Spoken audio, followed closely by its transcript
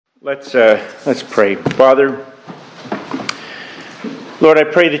Let's pray. Father, Lord, I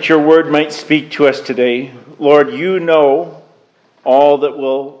pray that your word might speak to us today. Lord, you know all that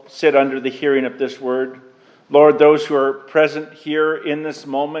will sit under the hearing of this word. Lord, those who are present here in this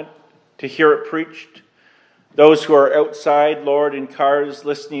moment to hear it preached, those who are outside, Lord, in cars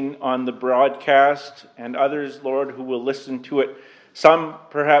listening on the broadcast, and others, Lord, who will listen to it, some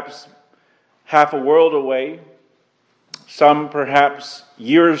perhaps half a world away, some perhaps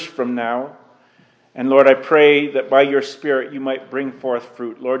years from now. And Lord, I pray that by your Spirit you might bring forth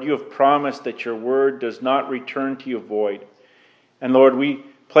fruit. Lord, you have promised that your word does not return to you void. And Lord, we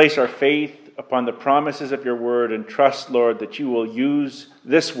place our faith upon the promises of your word and trust, Lord, that you will use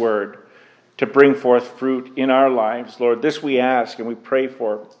this word to bring forth fruit in our lives. Lord, this we ask and we pray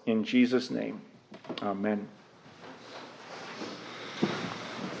for in Jesus' name. Amen.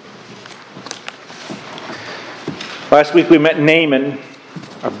 Last week we met Naaman,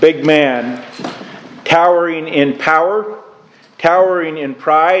 a big man, towering in power, towering in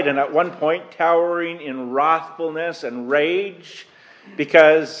pride, and at one point towering in wrathfulness and rage,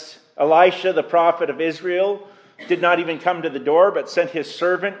 because Elisha, the prophet of Israel, did not even come to the door, but sent his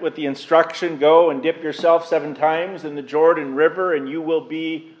servant with the instruction, go and dip yourself 7 times in the Jordan River, and you will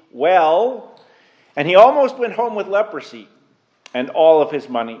be well. And he almost went home with leprosy and all of his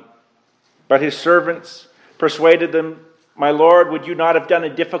money. But his servants persuaded them, my Lord, would you not have done a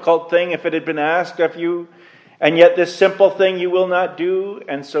difficult thing if it had been asked of you? And yet this simple thing you will not do.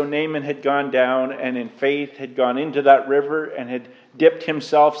 And so Naaman had gone down and in faith had gone into that river and had dipped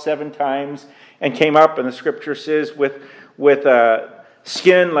himself 7 times and came up, and the scripture says, with a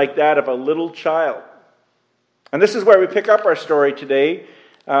skin like that of a little child. And this is where we pick up our story today.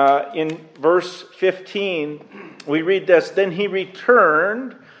 In verse 15, we read this, then he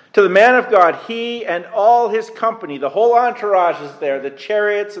returned to the man of God, he and all his company, the whole entourage is there, the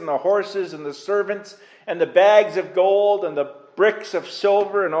chariots and the horses and the servants and the bags of gold and the bricks of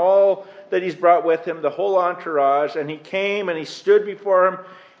silver and all that he's brought with him, the whole entourage. And he came and he stood before him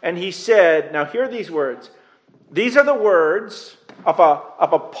and he said, now hear these words. These are the words of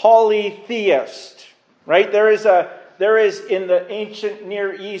a polytheist, right? There is in the ancient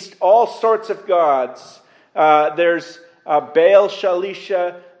Near East all sorts of gods. There's Baal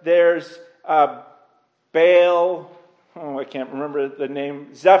Shalisha, there's Baal, I can't remember the name,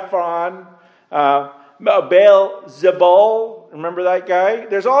 Zephon, Baal Zebul, remember that guy?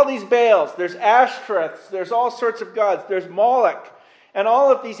 There's all these Baals, there's Ashtoreths, there's all sorts of gods, there's Moloch, and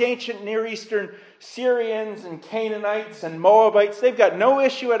all of these ancient Near Eastern Syrians and Canaanites and Moabites, they've got no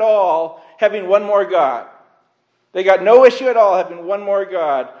issue at all having one more God. They got no issue at all having one more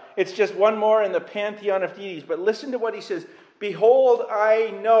God. It's just one more in the pantheon of deities. But listen to what he says. Behold,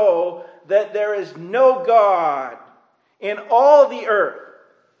 I know that there is no God in all the earth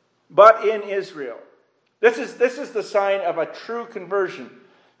but in Israel. This is the sign of a true conversion.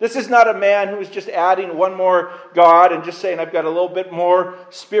 This is not a man who is just adding one more God and just saying, I've got a little bit more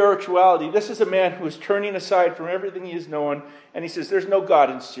spirituality. This is a man who is turning aside from everything he has known. And he says, there's no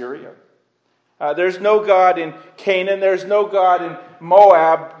God in Syria. There's no God in Canaan. There's no God in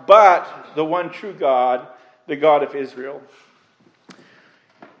Moab, but the one true God, the God of Israel.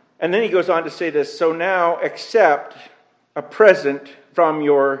 And then he goes on to say this, so now accept a present from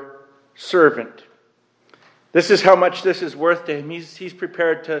your servant. This is how much this is worth to him. He's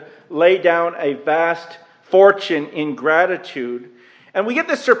prepared to lay down a vast fortune in gratitude. And we get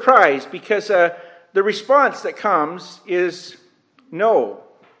this surprise because the response that comes is no.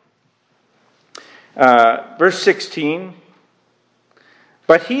 Verse 16,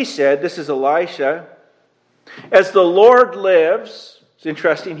 but he said, this is Elisha, as the Lord lives, it's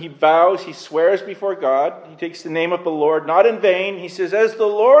interesting, he vows, he swears before God, he takes the name of the Lord, not in vain, he says, as the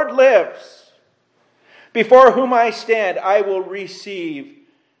Lord lives, before whom I stand, I will receive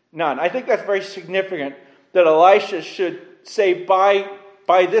none. I think that's very significant that Elisha should say, by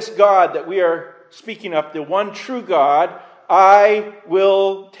this God that we are speaking of, the one true God, I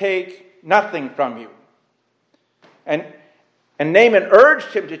will take nothing from you. And Naaman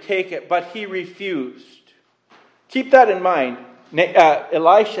urged him to take it, but he refused. Keep that in mind.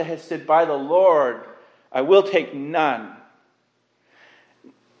 Elisha has said, by the Lord, I will take none.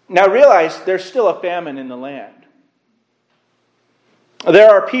 Now realize there's still a famine in the land. There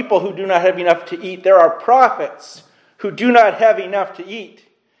are people who do not have enough to eat. There are prophets who do not have enough to eat.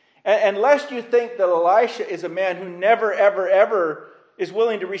 And lest you think that Elisha is a man who never, ever, ever is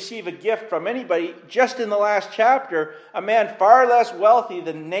willing to receive a gift from anybody, just in the last chapter, a man far less wealthy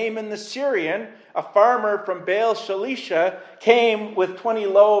than Naaman the Syrian, a farmer from Baal Shalisha, came with 20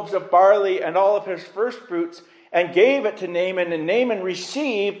 loaves of barley and all of his first fruits and gave it to Naaman, and Naaman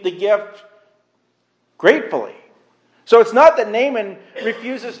received the gift gratefully. So it's not that Naaman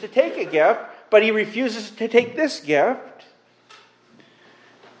refuses to take a gift, but he refuses to take this gift.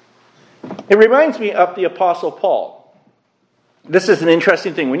 It reminds me of the Apostle Paul. This is an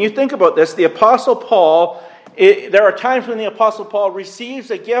interesting thing. When you think about this, the Apostle Paul, there are times when the Apostle Paul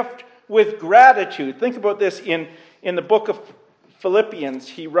receives a gift with gratitude. Think about this in the book of Philippians.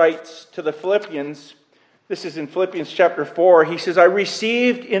 He writes to the Philippians, this is in Philippians chapter 4, he says, I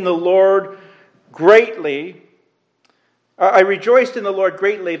received in the Lord greatly, I rejoiced in the Lord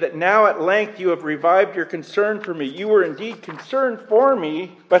greatly that now at length you have revived your concern for me. You were indeed concerned for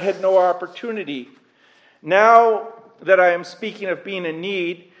me, but had no opportunity. Now that I am speaking of being in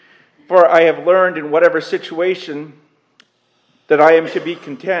need, for I have learned in whatever situation that I am to be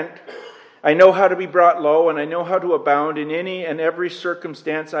content. I know how to be brought low, and I know how to abound in any and every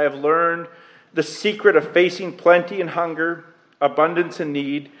circumstance. I have learned the secret of facing plenty and hunger, abundance and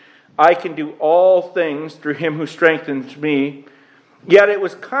need. I can do all things through him who strengthens me. Yet it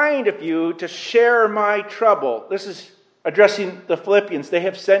was kind of you to share my trouble. This is addressing the Philippians. They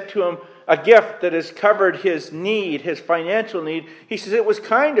have sent to him a gift that has covered his need, his financial need. He says, it was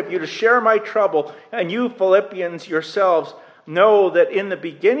kind of you to share my trouble, and you Philippians yourselves know that in the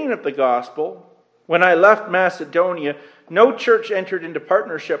beginning of the gospel, when I left Macedonia, no church entered into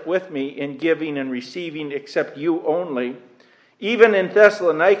partnership with me in giving and receiving except you only. Even in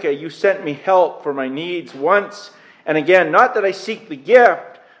Thessalonica, you sent me help for my needs once and again. Not that I seek the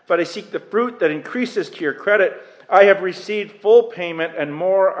gift, but I seek the fruit that increases to your credit. I have received full payment and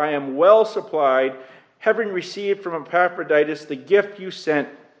more. I am well supplied, having received from Epaphroditus the gift you sent,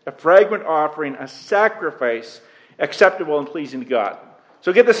 a fragrant offering, a sacrifice acceptable and pleasing to God.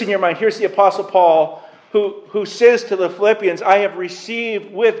 So get this in your mind. Here's the Apostle Paul who says to the Philippians, I have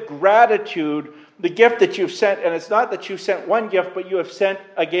received with gratitude the gift that you've sent. And it's not that you've sent one gift, but you have sent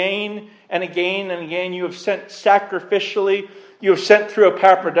again and again and again. You have sent sacrificially. You have sent through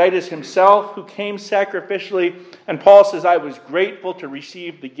Epaphroditus himself, who came sacrificially. And Paul says, I was grateful to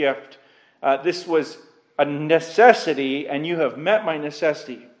receive the gift. This was a necessity, and you have met my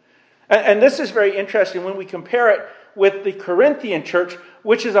necessity. And this is very interesting when we compare it with the Corinthian church,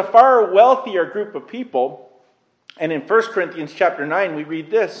 which is a far wealthier group of people. And in 1 Corinthians chapter 9, we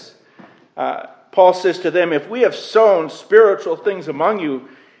read this. Paul says to them, if we have sown spiritual things among you,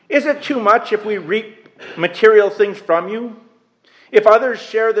 is it too much if we reap material things from you? If others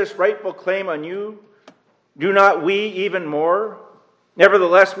share this rightful claim on you, do not we even more?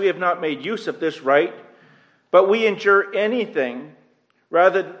 Nevertheless, we have not made use of this right, but we endure anything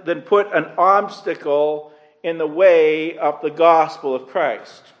rather than put an obstacle in the way of the gospel of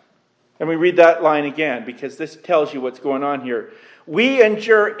Christ. And we read that line again, because this tells you what's going on here. We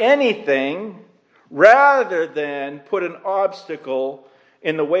endure anything rather than put an obstacle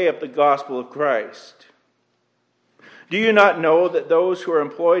in the way of the gospel of Christ. Do you not know that those who are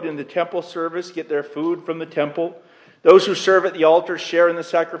employed in the temple service get their food from the temple? Those who serve at the altar share in the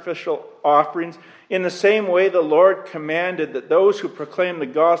sacrificial offerings. In the same way, the Lord commanded that those who proclaim the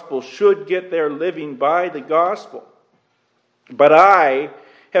gospel should get their living by the gospel. But I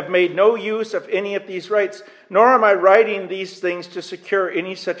have made no use of any of these rights, nor am I writing these things to secure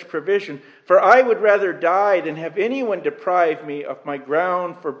any such provision. For I would rather die than have anyone deprive me of my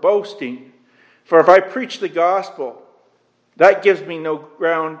ground for boasting. For if I preach the gospel, that gives me no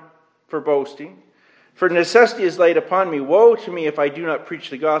ground for boasting. For necessity is laid upon me. Woe to me if I do not preach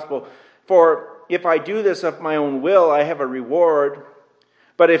the gospel. For if I do this of my own will, I have a reward.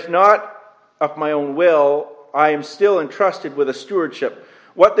 But if not of my own will, I am still entrusted with a stewardship.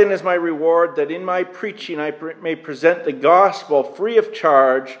 What then is my reward? That in my preaching I may present the gospel free of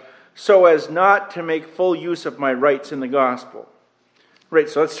charge, so as not to make full use of my rights in the gospel. Right,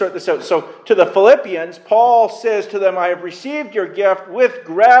 so let's start this out. So to the Philippians, Paul says to them, I have received your gift with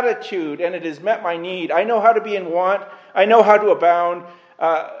gratitude, and it has met my need. I know how to be in want. I know how to abound.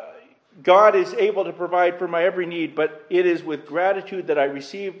 God is able to provide for my every need, but it is with gratitude that I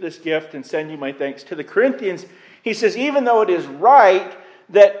receive this gift and send you my thanks. To the Corinthians, he says, even though it is right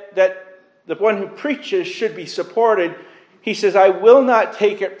that the one who preaches should be supported, he says, I will not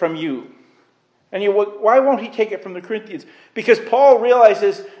take it from you. And why won't he take it from the Corinthians? Because Paul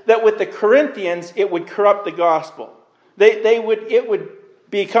realizes that with the Corinthians, it would corrupt the gospel. It would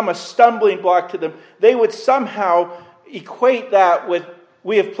become a stumbling block to them. They would somehow equate that with,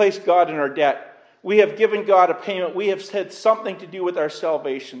 we have placed God in our debt. We have given God a payment. We have had something to do with our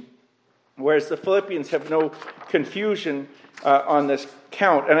salvation. Whereas the Philippians have no confusion on this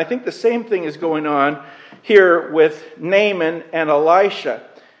count. And I think the same thing is going on here with Naaman and Elisha.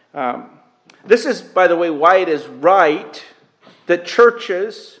 This is, by the way, why it is right that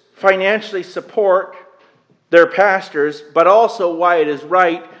churches financially support their pastors, but also why it is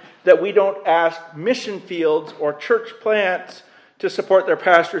right that we don't ask mission fields or church plants to support their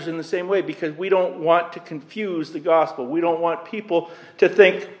pastors in the same way, because we don't want to confuse the gospel. We don't want people to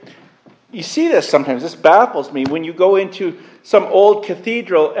think, you see this sometimes, this baffles me, when you go into some old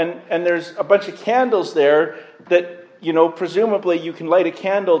cathedral and there's a bunch of candles there that, presumably you can light a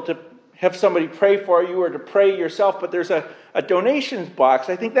candle to have somebody pray for you or to pray yourself, but there's a donations box.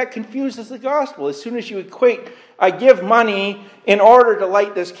 I think that confuses the gospel. As soon as you equate, I give money in order to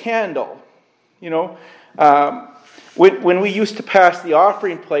light this candle. When we used to pass the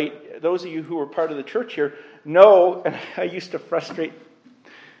offering plate, those of you who were part of the church here know, and I used to frustrate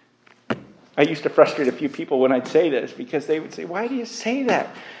a few people when I'd say this, because they would say, why do you say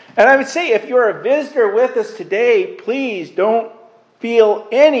that? And I would say, if you're a visitor with us today, please don't feel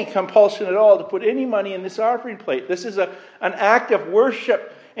any compulsion at all to put any money in this offering plate. This is an act of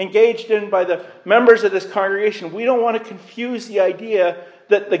worship engaged in by the members of this congregation. We don't want to confuse the idea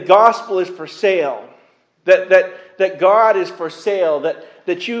that the gospel is for sale, that God is for sale,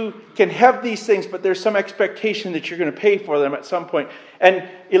 that you can have these things, but there's some expectation that you're going to pay for them at some point. And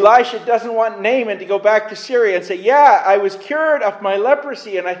Elisha doesn't want Naaman to go back to Syria and say, yeah, I was cured of my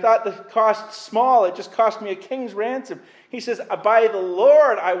leprosy, and I thought the cost small. It just cost me a king's ransom. He says, by the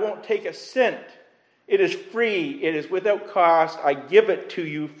Lord, I won't take a cent. It is free. It is without cost. I give it to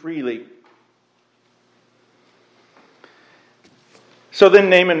you freely. So then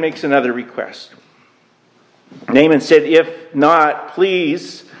Naaman makes another request. Naaman said, if not,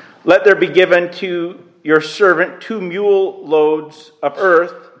 please let there be given to your servant 2 mule loads of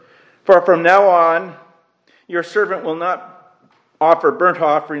earth, for from now on your servant will not offer burnt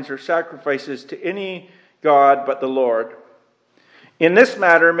offerings or sacrifices to any God but the Lord. In this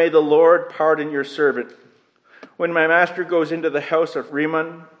matter may the Lord pardon your servant. When my master goes into the house of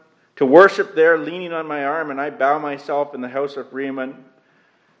Rimmon to worship there, leaning on my arm, and I bow myself in the house of Rimmon,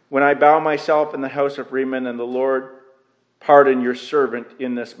 when I bow myself in the house of Rimmon, and the Lord pardon your servant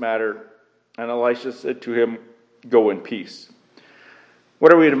in this matter. And Elisha said to him, go in peace.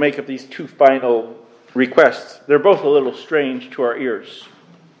 What are we to make of these 2 final requests? They're both a little strange to our ears.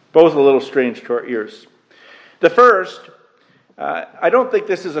 Both a little strange to our ears. The first, I don't think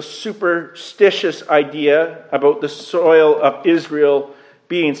this is a superstitious idea about the soil of Israel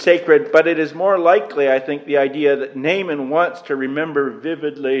being sacred, but it is more likely, I think, the idea that Naaman wants to remember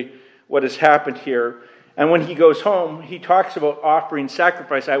vividly what has happened here. And when he goes home, he talks about offering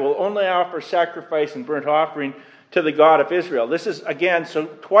sacrifice. I will only offer sacrifice and burnt offering to the God of Israel. This is, again, so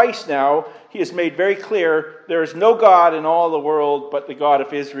twice now, he has made very clear there is no God in all the world but the God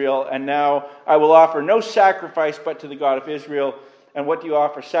of Israel. And now I will offer no sacrifice but to the God of Israel. And what do you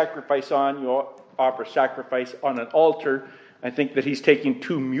offer sacrifice on? You offer sacrifice on an altar. I think that he's taking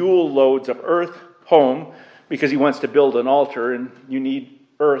 2 mule loads of earth home because he wants to build an altar, and you need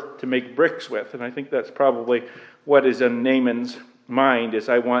earth to make bricks with. And I think that's probably what is in Naaman's mind, is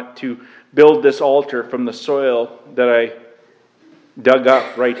I want to build this altar from the soil that I dug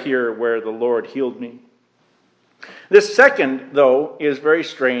up right here where the Lord healed me. This second, though, is very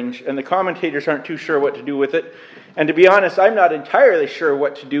strange, and the commentators aren't too sure what to do with it. And to be honest, I'm not entirely sure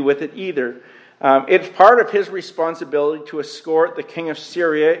what to do with it either. It's part of his responsibility to escort the king of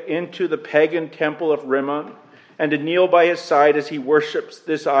Syria into the pagan temple of Rimmon and to kneel by his side as he worships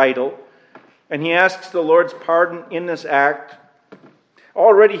this idol. And he asks the Lord's pardon in this act.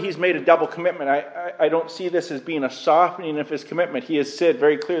 Already he's made a double commitment. I don't see this as being a softening of his commitment. He has said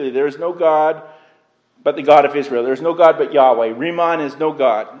very clearly, there is no God but the God of Israel. There is no God but Yahweh. Rimmon is no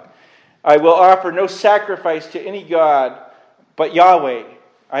God. I will offer no sacrifice to any God but Yahweh.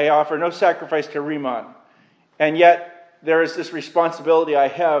 I offer no sacrifice to Rimmon. And yet, there is this responsibility I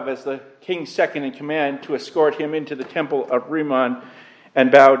have as the king's second in command to escort him into the temple of Rimmon and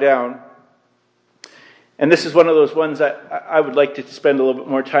bow down. And this is one of those ones that I would like to spend a little bit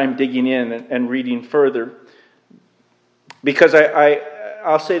more time digging in and reading further. Because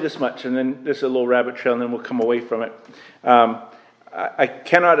I'll say this much, and then this is a little rabbit trail, and then we'll come away from it. I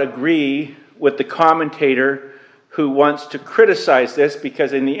cannot agree with the commentator who wants to criticize this,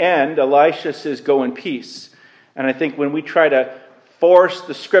 because in the end, Elisha says, go in peace. And I think when we try to force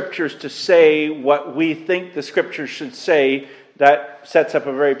the scriptures to say what we think the scriptures should say, that sets up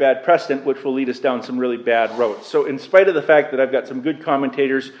a very bad precedent, which will lead us down some really bad roads. So in spite of the fact that I've got some good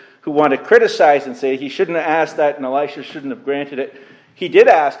commentators who want to criticize and say he shouldn't have asked that and Elisha shouldn't have granted it, he did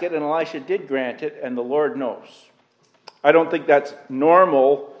ask it and Elisha did grant it, and the Lord knows. I don't think that's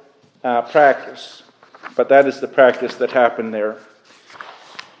normal practice. But that is the practice that happened there.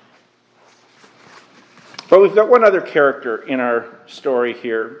 But we've got one other character in our story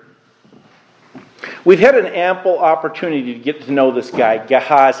here. We've had an ample opportunity to get to know this guy,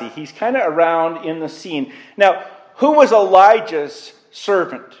 Gehazi. He's kind of around in the scene. Now, who was Elijah's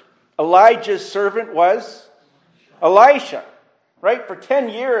servant? Elijah's servant was Elisha. Right? For 10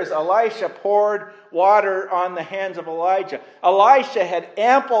 years, Elisha poured water on the hands of Elijah. Elisha had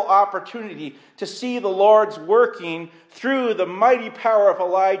ample opportunity to see the Lord's working through the mighty power of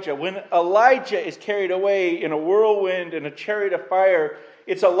Elijah. When Elijah is carried away in a whirlwind and a chariot of fire,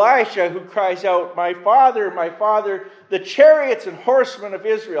 it's Elisha who cries out, my father, the chariots and horsemen of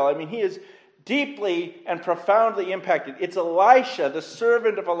Israel." I mean, he is deeply and profoundly impacted. It's Elisha, the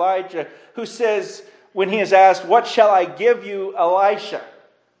servant of Elijah, who says, when he is asked, "What shall I give you, Elisha?"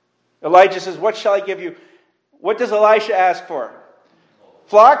 Elijah says, "What shall I give you?" What does Elisha ask for?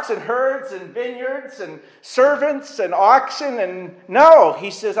 Flocks and herds and vineyards and servants and oxen? And no, he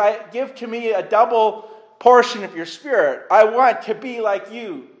says, "Give to me a double portion of your spirit. I want to be like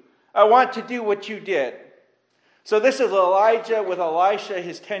you. I want to do what you did." So this is Elijah with Elisha,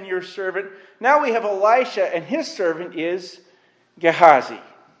 his 10-year servant. Now we have Elisha, and his servant is Gehazi.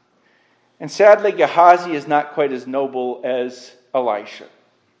 And sadly, Gehazi is not quite as noble as Elisha.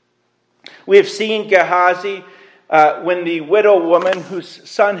 We have seen Gehazi when the widow woman whose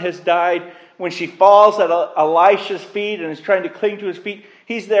son has died, when she falls at Elisha's feet and is trying to cling to his feet,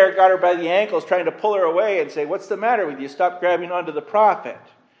 he's there, got her by the ankles, trying to pull her away and say, "What's the matter with you? Stop grabbing onto the prophet."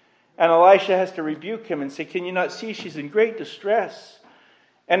 And Elisha has to rebuke him and say, "Can you not see she's in great distress?"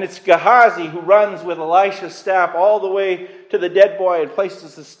 And it's Gehazi who runs with Elisha's staff all the way to the dead boy and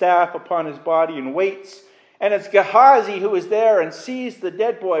places the staff upon his body and waits. And it's Gehazi who is there and sees the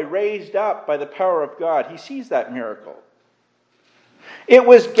dead boy raised up by the power of God. He sees that miracle. It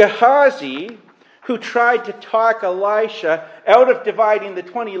was Gehazi who tried to talk Elisha out of dividing the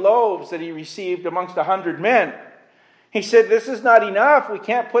 20 loaves that he received amongst 100 men. He said, "This is not enough. We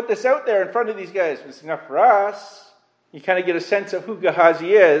can't put this out there in front of these guys. It's enough for us." You kind of get a sense of who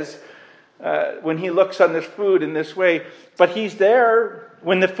Gehazi is when he looks on this food in this way. But he's there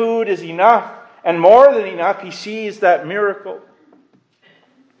when the food is enough, and more than enough, he sees that miracle.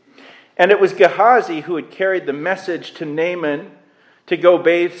 And it was Gehazi who had carried the message to Naaman to go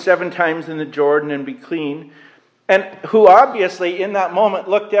bathe 7 times in the Jordan and be clean, and who obviously in that moment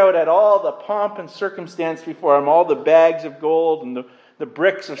looked out at all the pomp and circumstance before him, all the bags of gold and the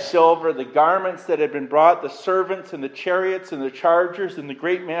bricks of silver, the garments that had been brought, the servants and the chariots and the chargers and the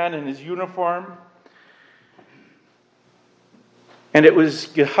great man in his uniform. And it was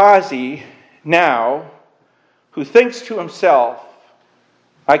Gehazi now who thinks to himself,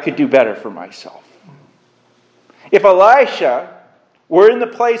 "I could do better for myself." If Elisha were in the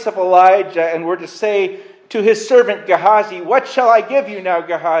place of Elijah and were to say to his servant Gehazi, "What shall I give you now,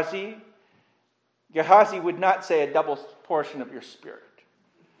 Gehazi?" Gehazi would not say, "A double portion of your spirit."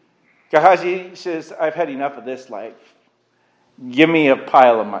 Gehazi says, "I've had enough of this life. Give me a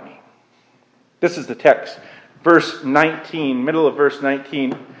pile of money." This is the text. Verse 19, middle of verse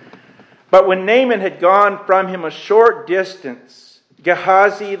 19. "But when Naaman had gone from him a short distance,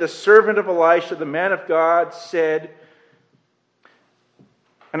 Gehazi, the servant of Elisha, the man of God, said,"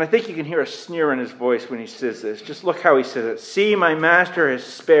 and I think you can hear a sneer in his voice when he says this. Just look how he says it. "See, my master has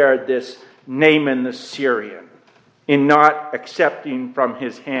spared this Naaman the Syrian in not accepting from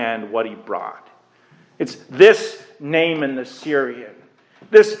his hand what he brought." It's this Naaman the Syrian,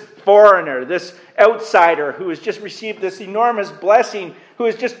 this foreigner, this outsider who has just received this enormous blessing, who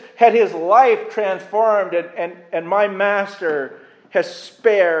has just had his life transformed, and my master has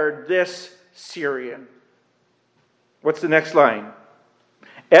spared this Syrian. What's the next line?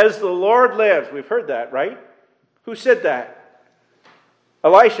 "As the Lord lives," we've heard that, right? Who said that?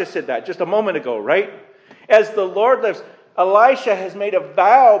 Elisha said that just a moment ago, right? "As the Lord lives," Elisha has made a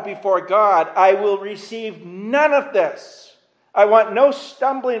vow before God, "I will receive none of this. I want no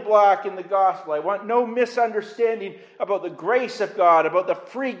stumbling block in the gospel. I want no misunderstanding about the grace of God, about the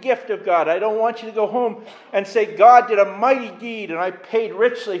free gift of God. I don't want you to go home and say, 'God did a mighty deed and I paid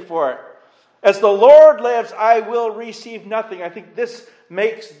richly for it.' As the Lord lives, I will receive nothing." I think this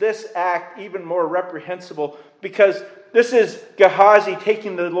makes this act even more reprehensible, because this is Gehazi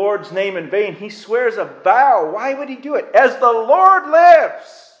taking the Lord's name in vain. He swears a vow. Why would he do it? "As the Lord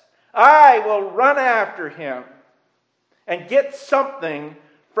lives, I will run after him and get something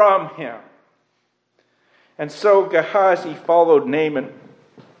from him." And so Gehazi followed Naaman.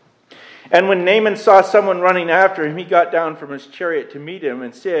 And when Naaman saw someone running after him, he got down from his chariot to meet him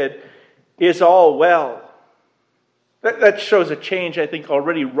and said, "Is all well?" That shows a change, I think,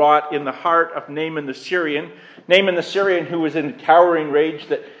 already wrought in the heart of Naaman the Syrian. Naaman the Syrian, who was in a towering rage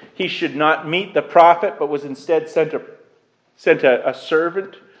that he should not meet the prophet, but was instead sent a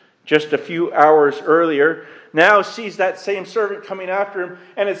servant just a few hours earlier, now sees that same servant coming after him,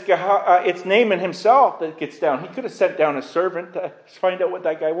 and it's Naaman himself that gets down. He could have sent down a servant to find out what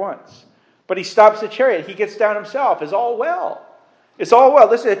that guy wants. But he stops the chariot. He gets down himself. It's all well. It's all well.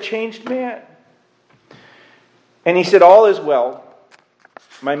 This is a changed man. And he said, all is well.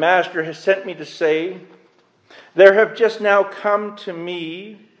 My master has sent me to say, there have just now come to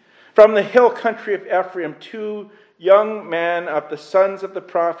me from the hill country of Ephraim 2 young men of the sons of the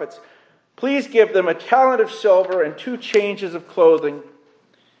prophets. Please give them a talent of silver and 2 changes of clothing.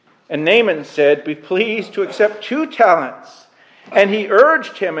 And Naaman said, be pleased to accept 2 talents. And he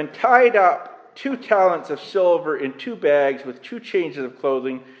urged him and tied up 2 talents of silver in 2 bags with 2 changes of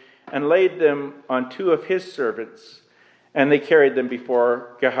clothing and laid them on 2 of his servants. And they carried them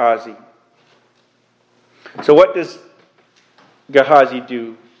before Gehazi. So what does Gehazi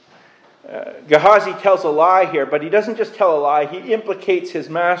do? Gehazi tells a lie here, but he doesn't just tell a lie. He implicates his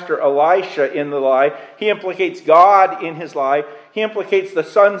master Elisha in the lie. He implicates God in his lie. He implicates the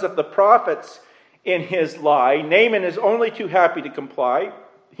sons of the prophets in his lie. Naaman is only too happy to comply.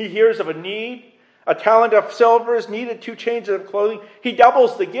 He hears of a need. A talent of silver is needed, 2 changes of clothing. He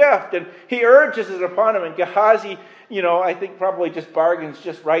doubles the gift, and he urges it upon him. And Gehazi, I think probably just bargains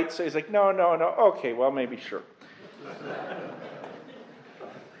just right. So he's like, no. Okay, well, maybe sure.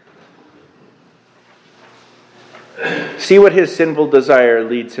 See what his sinful desire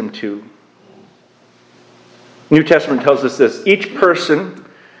leads him to. New Testament tells us this. Each person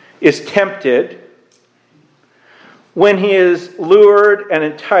is tempted when he is lured and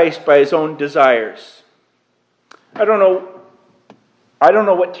enticed by his own desires. I don't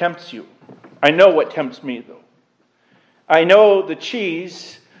know what tempts you. I know what tempts me, though. I know the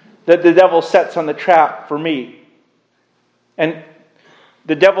cheese that the devil sets on the trap for me. And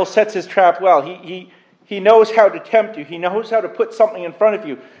the devil sets his trap well. He knows how to tempt you. He knows how to put something in front of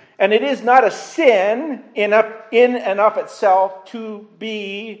you. And it is not a sin in and of itself to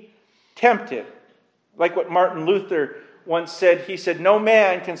be tempted. Like what Martin Luther once said, he said, no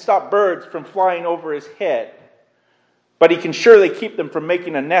man can stop birds from flying over his head, but he can surely keep them from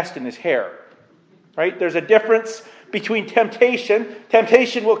making a nest in his hair. Right? There's a difference between temptation.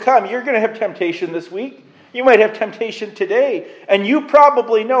 Temptation will come. You're going to have temptation this week. You might have temptation today. And you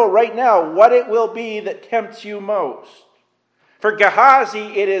probably know right now what it will be that tempts you most. For Gehazi,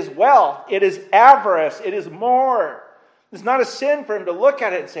 it is wealth. It is avarice. It is more. It's not a sin for him to look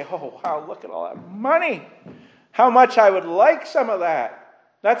at it and say, oh, wow, look at all that money. How much I would like some of that.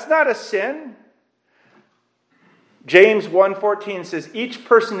 That's not a sin. James 1:14 says, each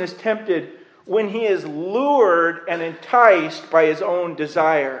person is tempted when he is lured and enticed by his own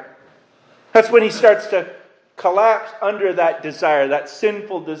desire. That's when he starts to collapse under that desire, that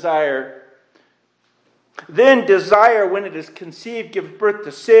sinful desire. Then desire, when it is conceived, gives birth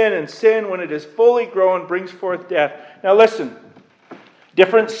to sin, and sin, when it is fully grown, brings forth death. Now listen,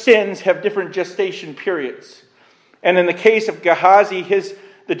 different sins have different gestation periods. And in the case of Gehazi,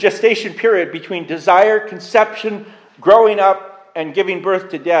 the gestation period between desire, conception, growing up, and giving birth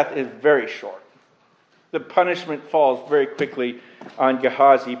to death is very short. The punishment falls very quickly on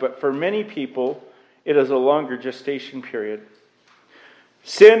Gehazi, but for many people, it is a longer gestation period.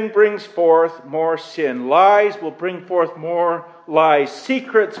 Sin brings forth more sin. Lies will bring forth more lies.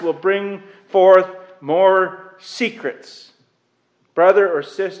 Secrets will bring forth more secrets. Brother or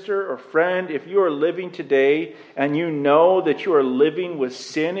sister or friend, if you are living today and you know that you are living with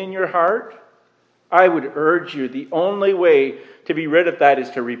sin in your heart, I would urge you, the only way to be rid of that is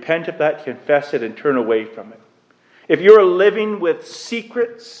to repent of that, confess it, and turn away from it. If you are living with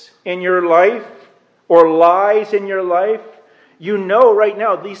secrets in your life or lies in your life, you know right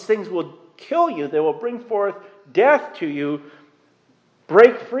now these things will kill you. They will bring forth death to you.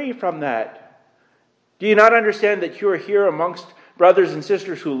 Break free from that. Do you not understand that you are here amongst brothers and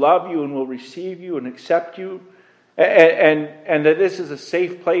sisters who love you and will receive you and accept you? And that this is a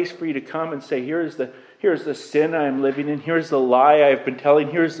safe place for you to come and say, here's the sin I am living in. Here's the lie I've been telling.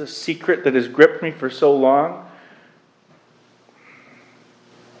 Here's the secret that has gripped me for so long.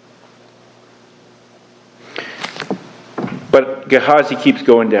 But Gehazi keeps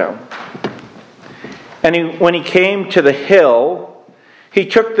going down. And when he came to the hill, he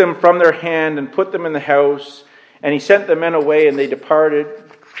took them from their hand and put them in the house. And he sent the men away, and they departed.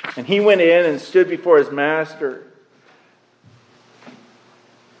 And he went in and stood before his master.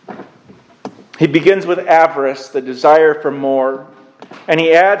 He begins with avarice, the desire for more. And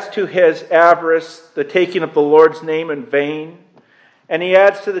he adds to his avarice the taking of the Lord's name in vain. And he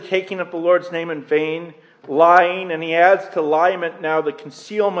adds to the taking of the Lord's name in vain lying, and he adds to lament now the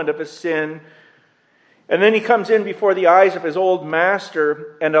concealment of his sin. And then he comes in before the eyes of his old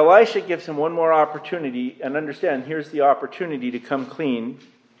master, and Elisha gives him one more opportunity. And understand, here's the opportunity to come clean.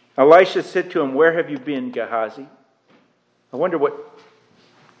 Elisha said to him, "Where have you been, Gehazi?" I wonder what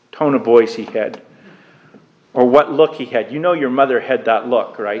tone of voice he had, or what look he had. You know your mother had that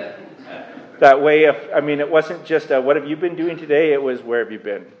look, right? That way of, it wasn't just what have you been doing today? It was, where have you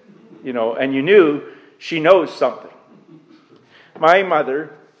been? And you knew she knows something. My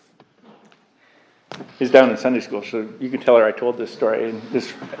mother is down in Sunday school, so you can tell her I told this story in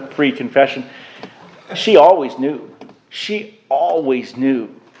this free confession. She always knew. She always knew.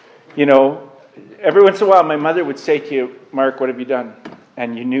 Every once in a while my mother would say to you, "Mark, what have you done?"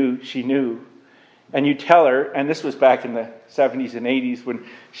 And you knew she knew. And you tell her, and this was back in the 70s and 80s when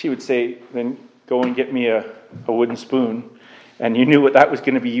she would say, "Then go and get me a wooden spoon." And you knew what that was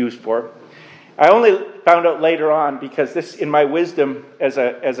going to be used for. I only found out later on, because this, in my wisdom as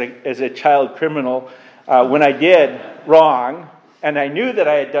a child criminal, when I did wrong, and I knew that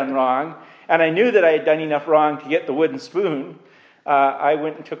I had done wrong, and I knew that I had done enough wrong to get the wooden spoon, I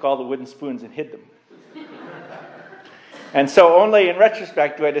went and took all the wooden spoons and hid them. And so only in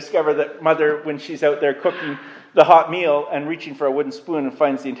retrospect do I discover that Mother, when she's out there cooking the hot meal and reaching for a wooden spoon and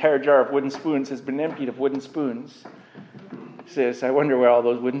finds the entire jar of wooden spoons has been emptied of wooden spoons, says, "I wonder where all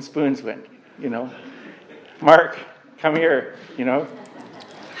those wooden spoons went." "Mark, come here,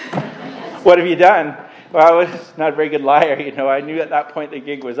 "What have you done?" Well, I was not a very good liar, I knew at that point the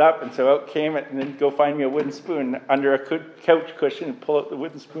gig was up, and so out came it, and then go find me a wooden spoon under a couch cushion and pull out the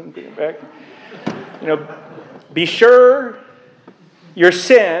wooden spoon and bring it back. Be sure your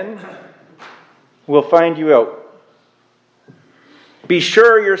sin will find you out. Be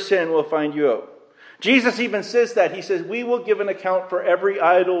sure your sin will find you out. Jesus even says that. He says, "We will give an account for every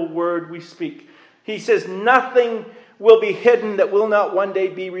idle word we speak." He says, "Nothing will be hidden that will not one day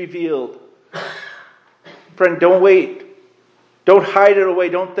be revealed." Friend, don't wait. Don't hide it away.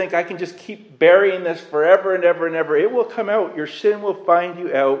 Don't think, "I can just keep burying this forever and ever and ever." It will come out. Your sin will find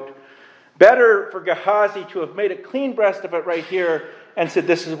you out. Better for Gehazi to have made a clean breast of it right here and said,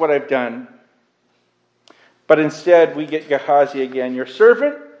 "This is what I've done." But instead, we get Gehazi again. Your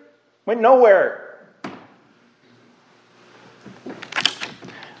servant went nowhere.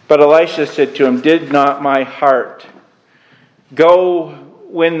 But Elisha said to him, "Did not my heart go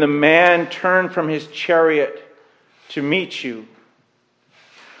when the man turned from his chariot to meet you?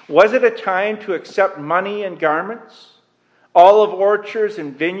 Was it a time to accept money and garments, olive orchards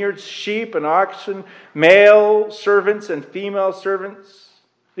and vineyards, sheep and oxen, male servants and female servants?"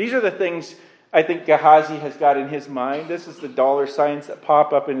 These are the things I think Gehazi has got in his mind. This is the dollar signs that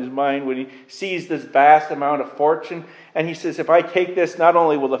pop up in his mind when he sees this vast amount of fortune. And he says, "If I take this, not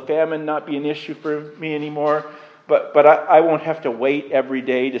only will the famine not be an issue for me anymore, but I won't have to wait every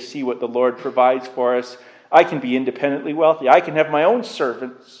day to see what the Lord provides for us. I can be independently wealthy. I can have my own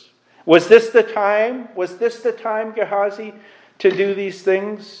servants." Was this the time? Was this the time, Gehazi, to do these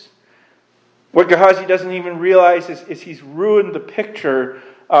things? What Gehazi doesn't even realize is he's ruined the picture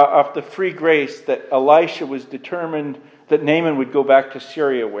of the free grace that Elisha was determined that Naaman would go back to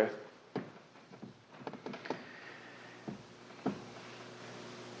Syria with.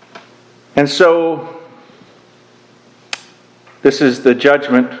 And so, this is the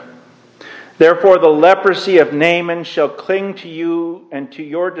judgment. "Therefore the leprosy of Naaman shall cling to you and to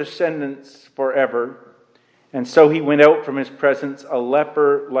your descendants forever." And so he went out from his presence a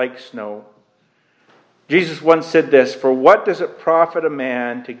leper like snow. Jesus once said this, "For what does it profit a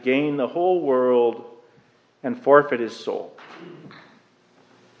man to gain the whole world and forfeit his soul?"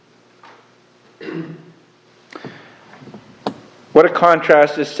 What a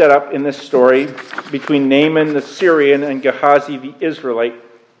contrast is set up in this story between Naaman the Syrian and Gehazi the Israelite.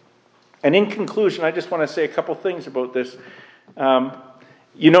 And in conclusion, I just want to say a couple things about this.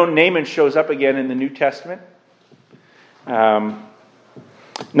 Naaman shows up again in the New Testament. Not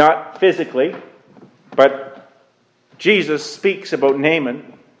physically, but Jesus speaks about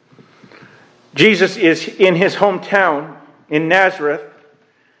Naaman. Jesus is in his hometown in Nazareth.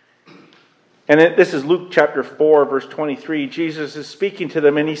 And this is Luke chapter 4, verse 23. Jesus is speaking to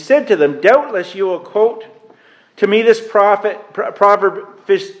them, and he said to them, "Doubtless you will quote to me this proverb,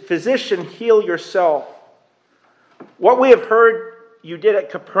 'Physician, heal yourself. What we have heard you did at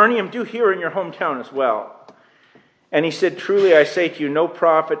Capernaum, do here in your hometown as well.' And he said, 'Truly I say to you, no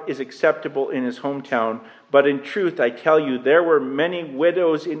prophet is acceptable in his hometown. But in truth I tell you, there were many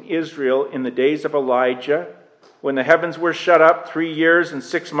widows in Israel in the days of Elijah, when the heavens were shut up 3 years and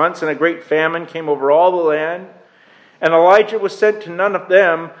 6 months, and a great famine came over all the land. And Elijah was sent to none of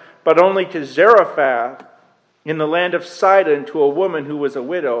them, but only to Zarephath, in the land of Sidon to a woman who was a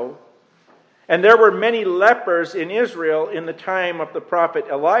widow. And there were many lepers in Israel in the time of the prophet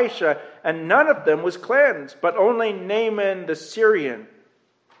Elisha, and none of them was cleansed, but only Naaman the Syrian.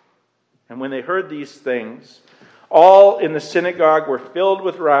 And when they heard these things, all in the synagogue were filled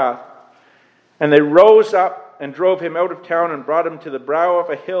with wrath, and they rose up and drove him out of town and brought him to the brow of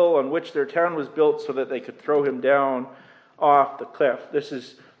a hill on which their town was built so that they could throw him down off the cliff. This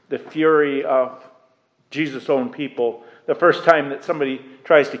is the fury of Jesus' own people. The first time that somebody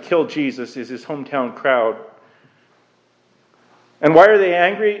tries to kill Jesus is his hometown crowd. And why are they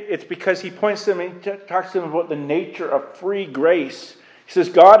angry? It's because he points to them and talks to them about the nature of free grace. He says,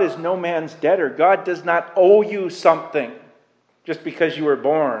 God is no man's debtor. God does not owe you something just because you were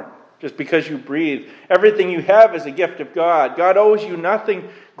born, just because you breathe. Everything you have is a gift of God. God owes you nothing.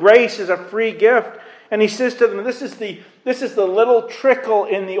 Grace is a free gift. And he says to them, this is the little trickle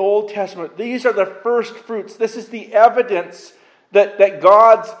in the Old Testament. These are the first fruits. This is the evidence that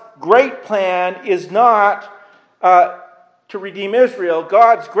God's great plan is not to redeem Israel.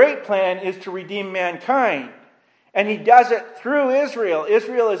 God's great plan is to redeem mankind. And he does it through Israel.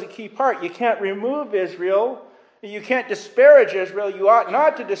 Israel is a key part. You can't remove Israel. You can't disparage Israel. You ought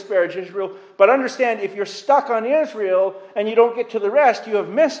not to disparage Israel. But understand, if you're stuck on Israel and you don't get to the rest, you have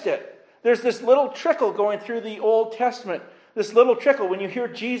missed it. There's this little trickle going through the Old Testament. This little trickle. When you hear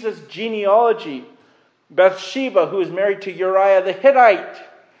Jesus' genealogy, Bathsheba, who is married to Uriah the Hittite,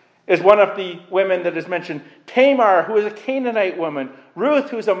 is one of the women that is mentioned. Tamar, who is a Canaanite woman. Ruth,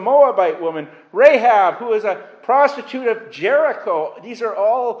 who is a Moabite woman. Rahab, who is a prostitute of Jericho. These are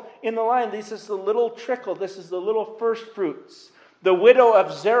all in the line. This is the little trickle. This is the little first fruits. The widow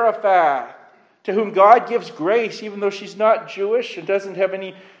of Zarephath, to whom God gives grace, even though she's not Jewish and doesn't have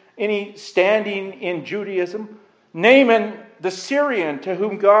any standing in Judaism. Naaman the Syrian, to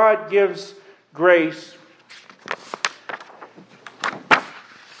whom God gives grace.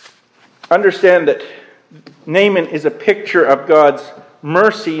 Understand that Naaman is a picture of God's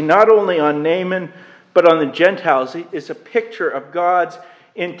mercy, not only on Naaman, but on the Gentiles. It is a picture of God's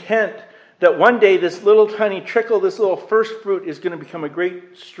intent that one day this little tiny trickle, this little first fruit, is going to become a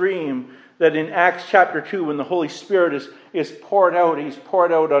great stream. That in Acts chapter 2, when the Holy Spirit is poured out, he's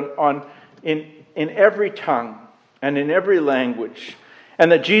poured out in every tongue and in every language.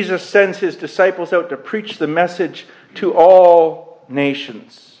 And that Jesus sends his disciples out to preach the message to all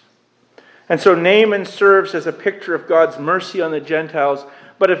nations. And so Naaman serves as a picture of God's mercy on the Gentiles.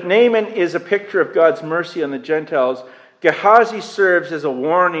 But if Naaman is a picture of God's mercy on the Gentiles, Gehazi serves as a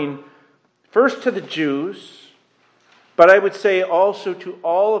warning first to the Jews, but I would say also to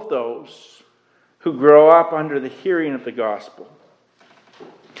all of those who grow up under the hearing of the gospel.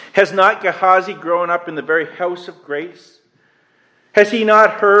 Has not Gehazi grown up in the very house of grace? Has he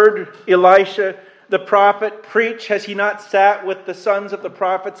not heard Elisha the prophet preach? Has he not sat with the sons of the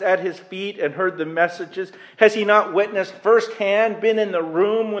prophets at his feet and heard the messages? Has he not witnessed firsthand, been in the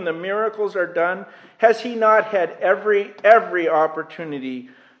room when the miracles are done? Has he not had every opportunity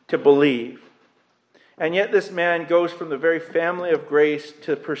to believe? And yet this man goes from the very family of grace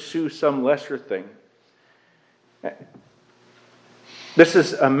to pursue some lesser thing. This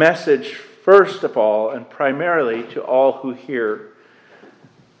is a message, first of all, and primarily to all who hear.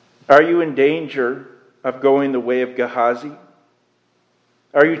 Are you in danger of going the way of Gehazi?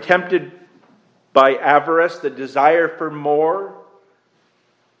 Are you tempted by avarice, the desire for more?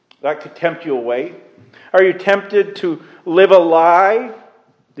 That could tempt you away. Are you tempted to live a lie?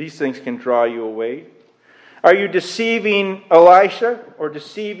 These things can draw you away. Are you deceiving Elisha or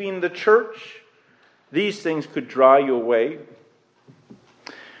deceiving the church? These things could draw you away.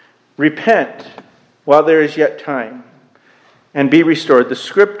 Repent while there is yet time and be restored. The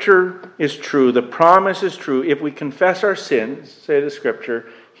scripture is true. The promise is true. If we confess our sins, say the scripture,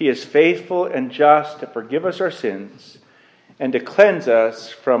 he is faithful and just to forgive us our sins and to cleanse us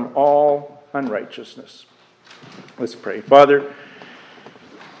from all unrighteousness. Let's pray. Father,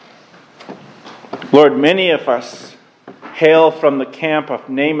 Lord, many of us hail from the camp of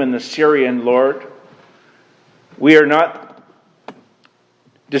Naaman the Syrian, Lord. We are not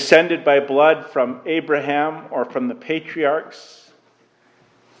descended by blood from Abraham or from the patriarchs.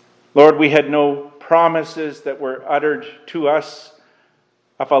 Lord, we had no promises that were uttered to us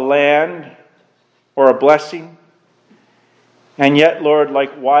of a land or a blessing. And yet, Lord,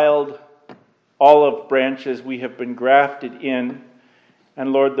 like wild olive branches, we have been grafted in.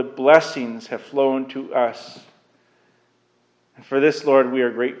 And Lord, the blessings have flown to us. And for this, Lord, we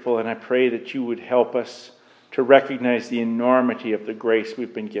are grateful, and I pray that you would help us to recognize the enormity of the grace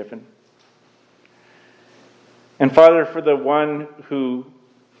we've been given. And Father, for the one who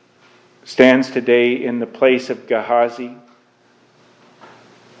stands today in the place of Gehazi.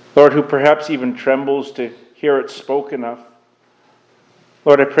 Lord, who perhaps even trembles to hear it spoken of.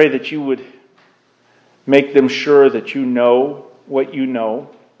 Lord, I pray that you would make them sure that you know what you know.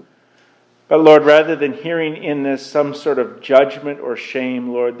 But Lord, rather than hearing in this some sort of judgment or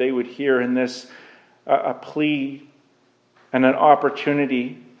shame, Lord, they would hear in this a plea and an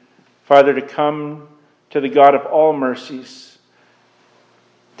opportunity, Father, to come to the God of all mercies,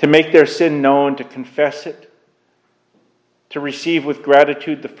 to make their sin known, to confess it, to receive with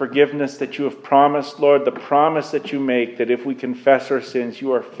gratitude the forgiveness that you have promised, Lord, the promise that you make that if we confess our sins,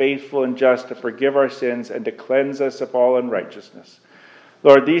 you are faithful and just to forgive our sins and to cleanse us of all unrighteousness.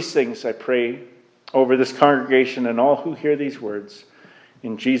 Lord, these things I pray over this congregation and all who hear these words.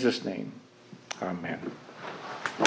 In Jesus' name, amen.